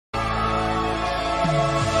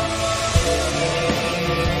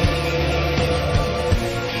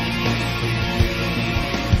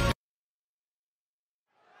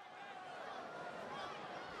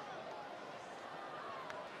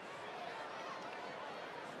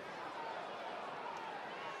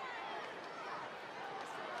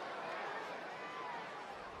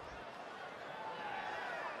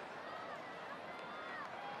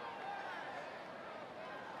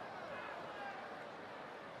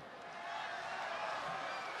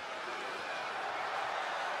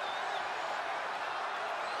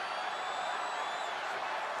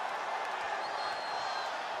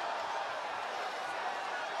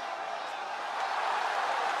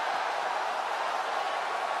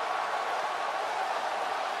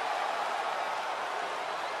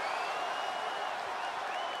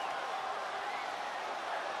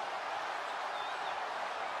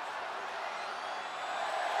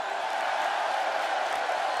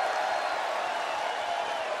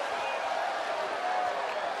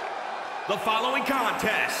The following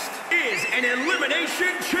contest is an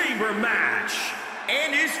Elimination Chamber match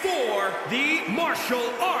and is for the Martial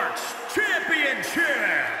Arts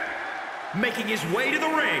Championship. Making his way to the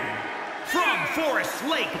ring from Forest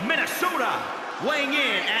Lake, Minnesota, weighing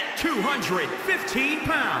in at 215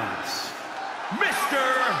 pounds, Mr.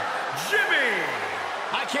 Jimmy.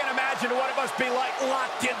 I can't imagine what it must be like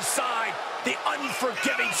locked inside the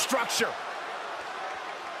unforgiving structure.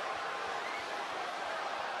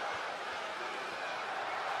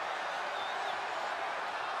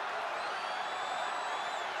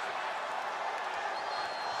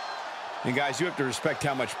 And guys, you have to respect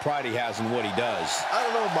how much pride he has in what he does. I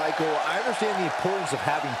don't know, Michael. I understand the importance of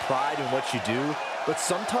having pride in what you do, but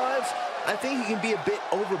sometimes I think he can be a bit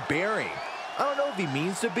overbearing. I don't know if he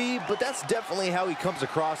means to be, but that's definitely how he comes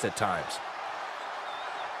across at times.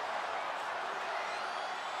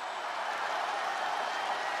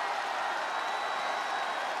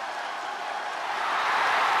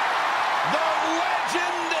 The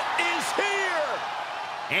legend is here!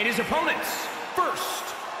 And his opponents, first,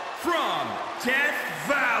 from Death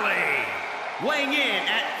Valley, weighing in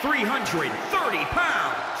at 330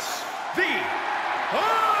 pounds, The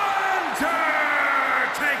Undertaker!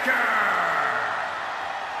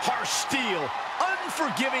 Harsh steel,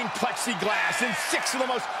 unforgiving plexiglass, and 6 of the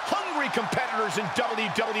most hungry competitors in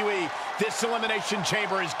WWE. This Elimination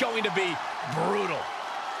Chamber is going to be brutal.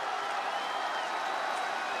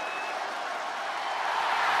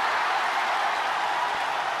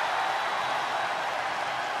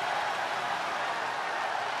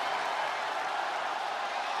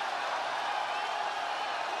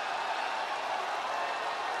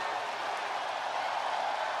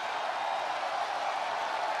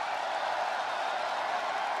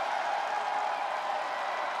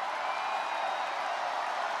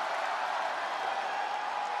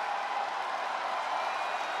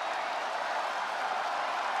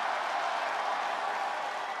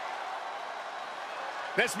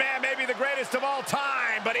 This man may be the greatest of all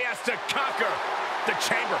time, but he has to conquer the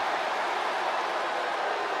chamber.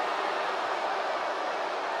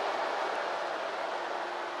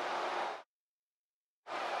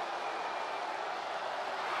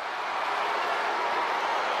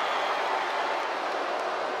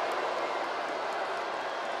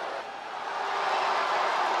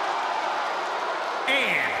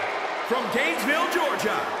 And from Gainesville,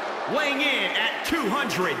 Georgia, weighing in at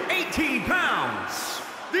 218 pounds,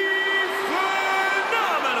 the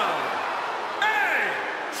phenomenal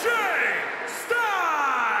AJ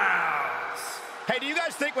Styles! Hey, do you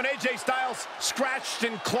guys think when AJ Styles scratched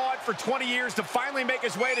and clawed for 20 years to finally make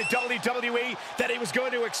his way to WWE that he was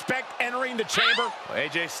going to expect entering the chamber? Well,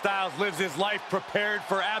 AJ Styles lives his life prepared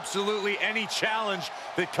for absolutely any challenge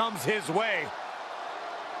that comes his way.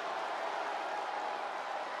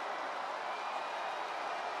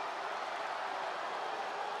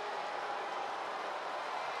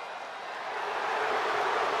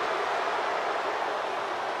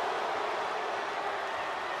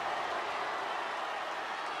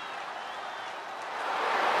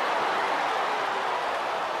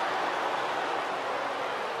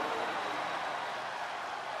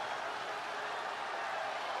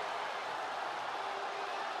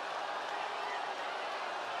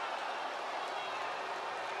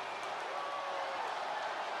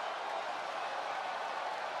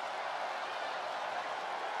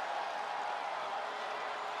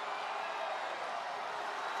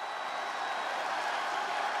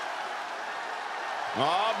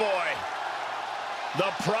 Oh, boy.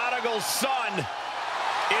 The prodigal son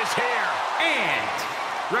is here. And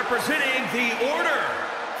representing the Order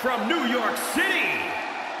from New York City,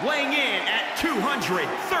 weighing in at 235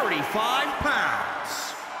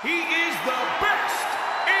 pounds, he is the best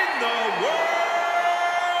in the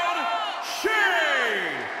world,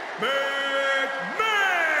 Shane McMahon!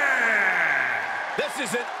 This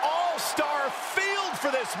is an all-star field for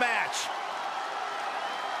this match.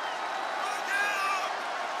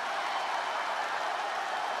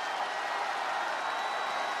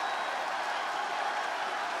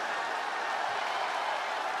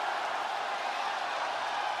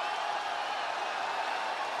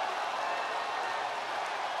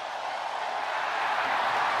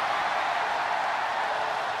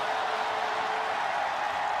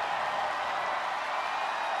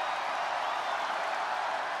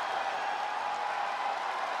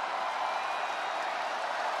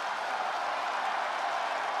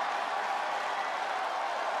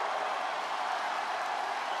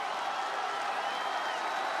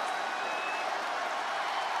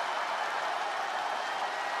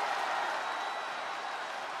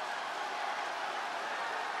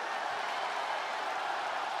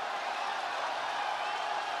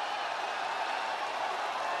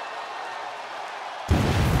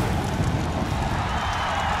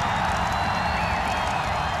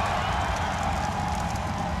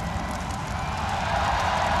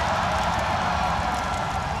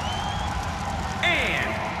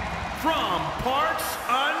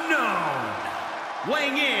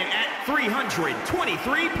 weighing in at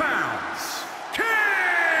 323 pounds, Kane!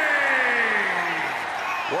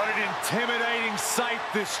 What an intimidating sight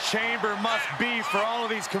this chamber must be for all of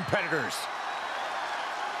these competitors.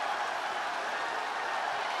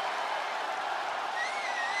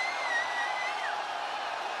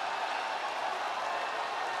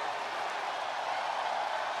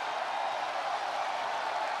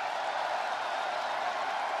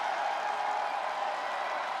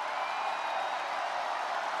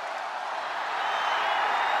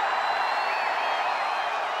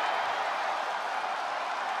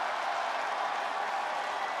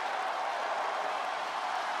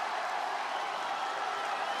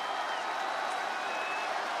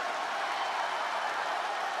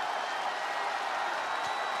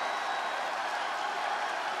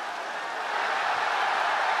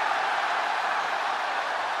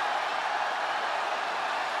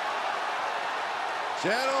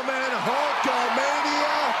 Gentlemen,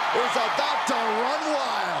 Hulkamania is about to run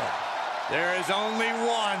wild. There is only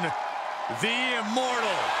one, the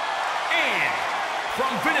Immortal. And from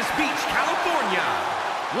Venice Beach, California,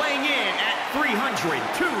 weighing in at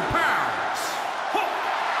 302 pounds, Hulk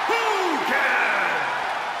Hogan!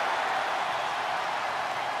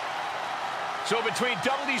 So between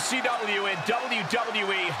WCW and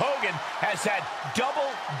WWE, Hogan has had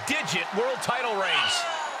double-digit world title reigns.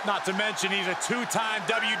 Not to mention he's a two-time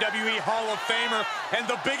WWE Hall of Famer and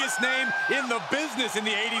the biggest name in the business in the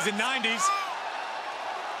 80s and 90s.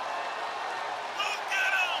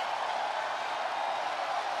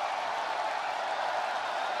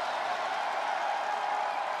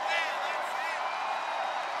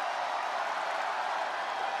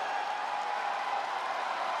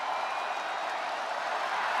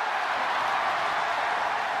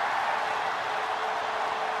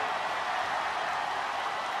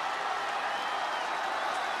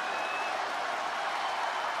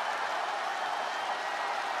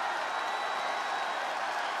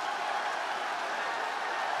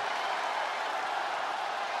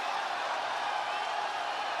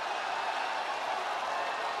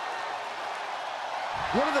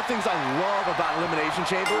 One of the things I love about Elimination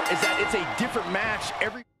Chamber is that it's a different match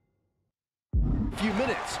every few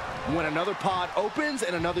minutes. When another pod opens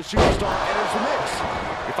and another superstar enters the mix.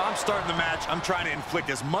 If I'm starting the match, I'm trying to inflict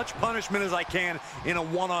as much punishment as I can in a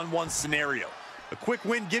one-on-one scenario. A quick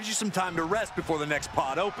win gives you some time to rest before the next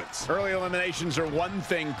pod opens. Early eliminations are one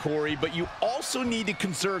thing, Corey, but you also need to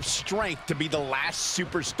conserve strength to be the last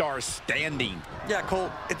superstar standing. Yeah,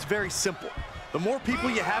 Cole, it's very simple. The more people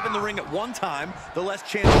you have in the ring at one time, the less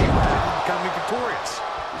chance you have of becoming victorious.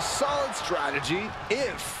 Solid strategy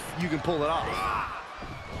if you can pull it off.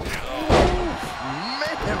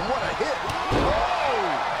 Man, what a hit.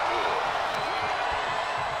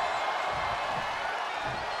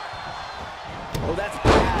 Oh, that's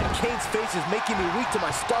bad. Kane's face is making me weak to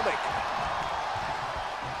my stomach.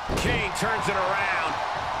 Kane turns it around.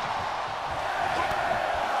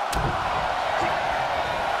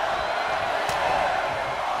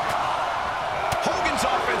 Hogan's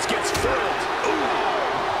offense gets filled. Ooh,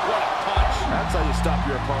 what a punch. That's how you stop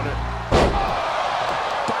your opponent.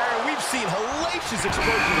 Byron, we've seen hellacious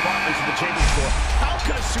explosions of offense in the chamber before. How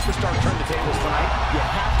can a superstar turn the tables tonight? You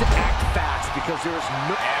have to act fast because there is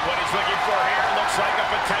no... And what he's looking for here looks like a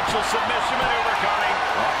potential submission maneuver coming.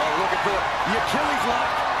 Uh-oh, looking for the Achilles lock.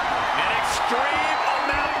 An extreme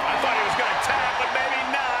amount. I thought he was going to tap, but maybe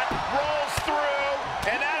not. Rolls through,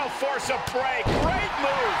 and that'll force a break. Great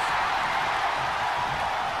move.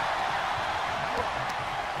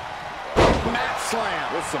 Mat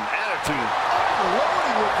slam with some attitude.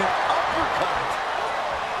 Unloading with an uppercut.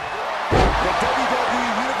 The WWE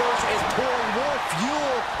Universe is pouring more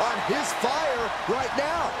fuel on his fire right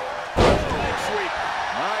now. Leg sweep.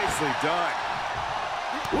 Nicely done.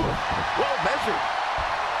 Ooh, well measured.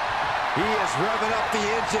 He is revving up the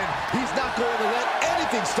engine. He's not going to let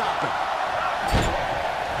anything stop him.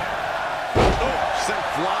 Oh, sent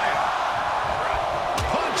flying.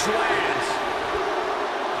 Punch lands.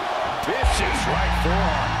 Vicious right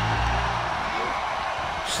forearm.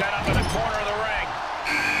 Set up in the corner of the ring.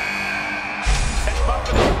 Set up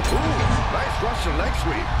in the... Ooh, nice Russian leg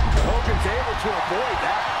sweep. Hogan's able to avoid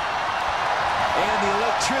that. And the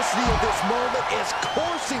electricity of this moment is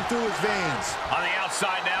coursing through his veins. On the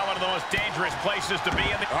outside now, one of the most dangerous places to be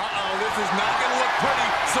in the... Uh-oh, this is not going to look pretty.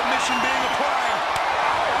 Submission being applied.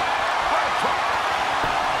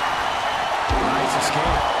 Nice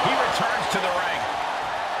escape. He returns to the ring.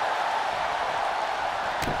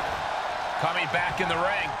 Coming back in the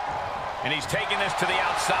ring. And he's taking this to the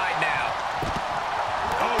outside now.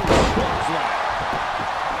 Oh, clothesline.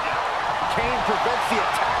 Kane prevents the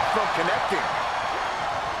attack from connecting.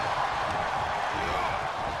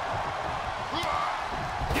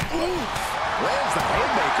 Lands the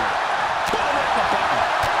haymaker. Put him at the button.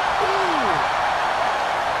 Ooh.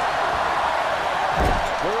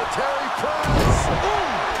 Military press. Ooh.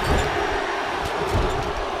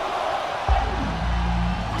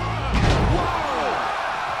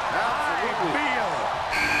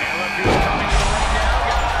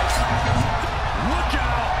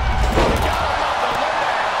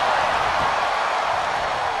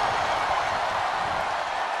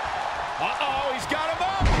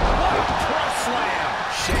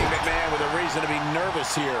 To be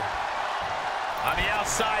nervous here. On the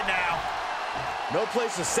outside now. No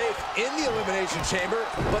place is safe in the Elimination Chamber,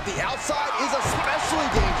 but the outside is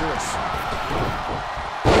especially dangerous.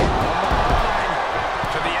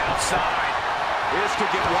 To the outside. This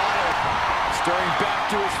could get wild. Stirring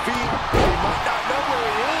back to his feet. He might not know where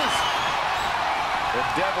he is. The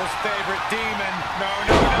devil's favorite demon. No,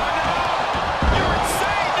 no, no, no. You're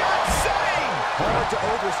insane. You're insane. Hard to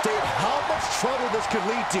overstate how much trouble this could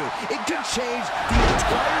lead to. It can change the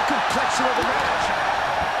entire complexion of the match.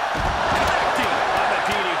 Connecting on the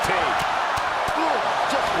DDT. Ooh,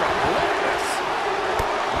 just relentless.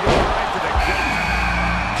 Right to the gut.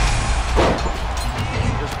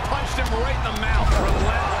 Just punched him right in the mouth.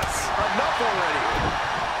 Relentless. Enough already.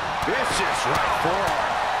 Vicious right forearm.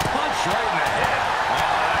 Punch right in the head. Oh,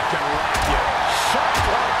 that can rock you. Sharp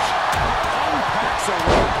punch. Unpacks a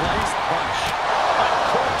well-placed punch.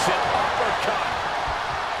 Uncorks an uppercut.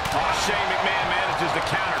 Oh, Shane McMahon manages the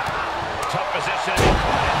counter. Tough position to be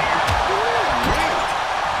caught in here.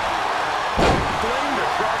 Flamed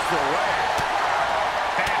across the way.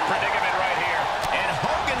 Bad predicament right here. And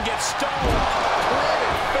Hogan gets stoned.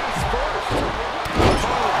 Planted face first.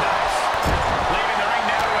 Oh, nice. Leaving the ring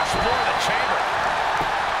now to explore the chamber.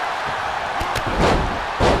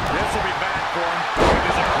 This will be bad for him.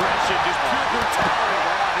 His aggression, just pure brutality.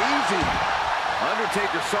 Not easy.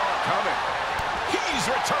 Undertaker saw it coming. He's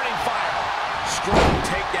returning fire. Strong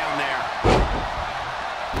takedown there.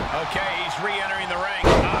 Okay, he's re-entering the ring.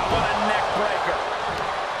 Ah, what a neck breaker.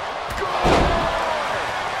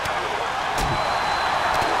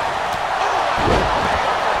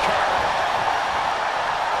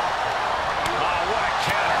 What a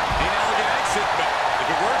counter. Inelegant exit, but if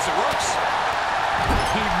it works, it works.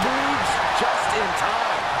 He moves just in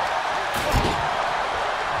time.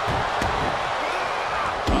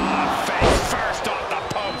 Face first off the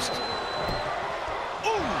post.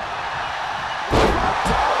 Ooh.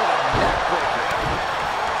 Down with a neck breaker.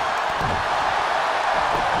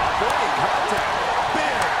 Avoiding contact.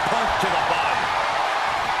 Big punch to the body.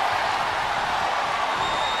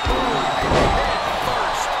 Head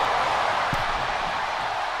first.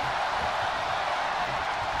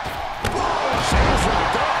 Shames from the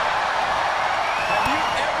dark. Have you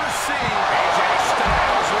ever seen AJ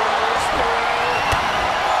Styles roll through?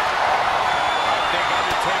 I think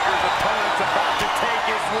Undertaker's opponent's about to take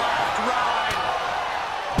his last ride.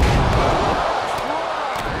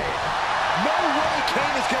 No way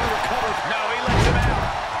Kane is going to recover. No, he lets him out.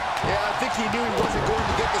 Yeah, I think he knew he wasn't going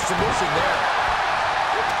to get the submission there.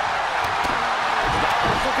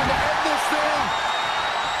 Styles looking to end this thing.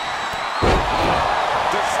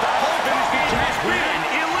 Does Styles finish the Has match? been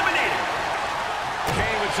eliminated.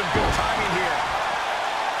 Kane with some good timing here.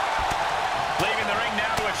 Leaving the ring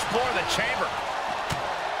now to explore the chamber.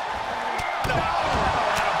 No,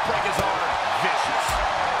 that'll break his arm. Vicious.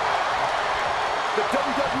 The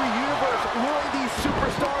WWE Universe luring these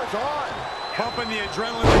superstars on. Pumping the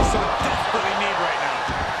adrenaline they so desperately need right now.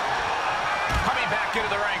 Coming back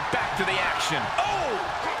into the ring, back to the action. Oh!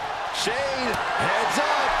 Shane, heads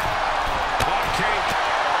up. Hot cake.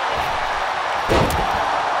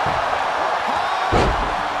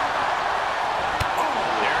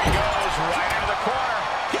 There he goes, right into the corner.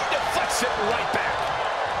 He deflects it right back.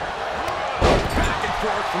 Back and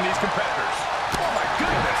forth from these competitors. Oh my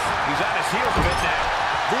goodness. He's on his heels a bit now.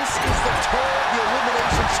 This is the toll the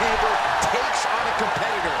Elimination Chamber takes on a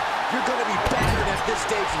competitor. You're going to be battered at this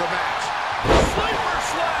stage of the match. Sleeper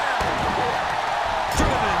slam!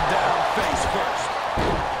 Driven down face first.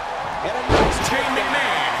 And a nice Shane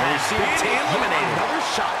McMahon has been eliminated. Another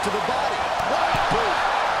shot to the body. What a boot.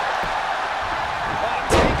 Oh,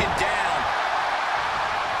 taken down.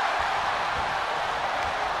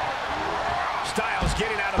 Styles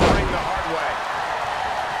getting out of the ring the hard way.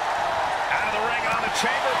 Out of the ring on the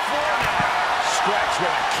chamber floor now. Stretch with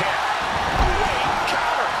a kick. Wait,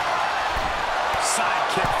 counter. Side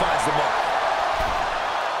kick finds the mark.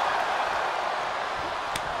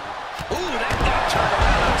 Ooh, that got turned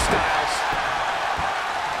around on Styles.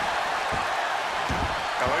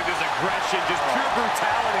 Oh, look at this aggression, just pure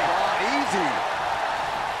brutality. Easy.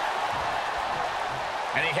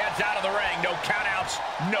 And he heads out of the ring. No countouts,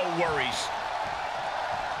 no worries.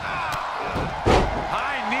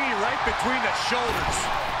 High knee right between the shoulders.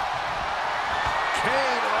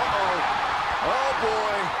 Kane, oh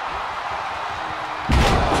boy.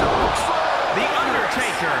 The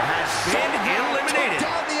Undertaker has been eliminated.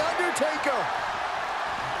 Down the Undertaker.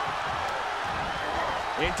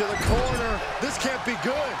 Into the corner. This can't be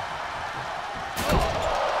good.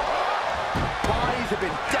 Bodies have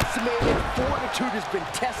been decimated. Fortitude has been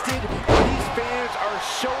tested. And these fans are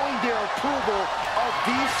showing their approval of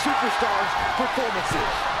these superstars'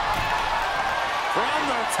 performances. From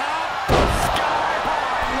the top, sky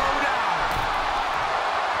high, low down.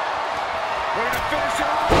 We're going to finish it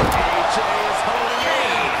off. AJ is holding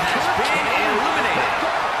Kane has been eliminated.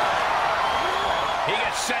 He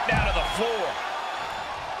gets sent down to the floor.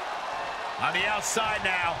 On the outside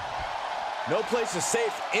now. No place is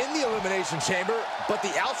safe in the Elimination Chamber, but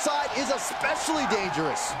the outside is especially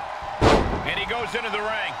dangerous. And he goes into the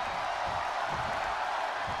ring.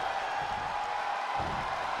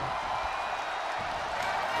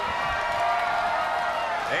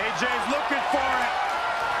 AJ's looking for it.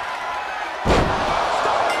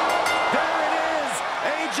 There it is.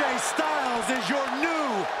 AJ Styles is your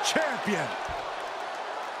new champion.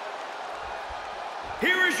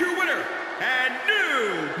 Here is your winner and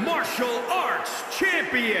new martial arts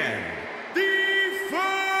champion, the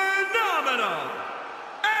phenomenal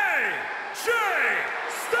AJ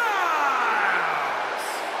Styles.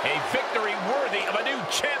 A victory worthy of a new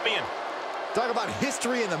champion. Talk about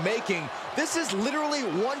history in the making. This is literally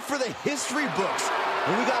one for the history books.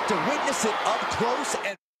 And we got to witness it up close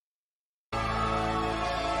and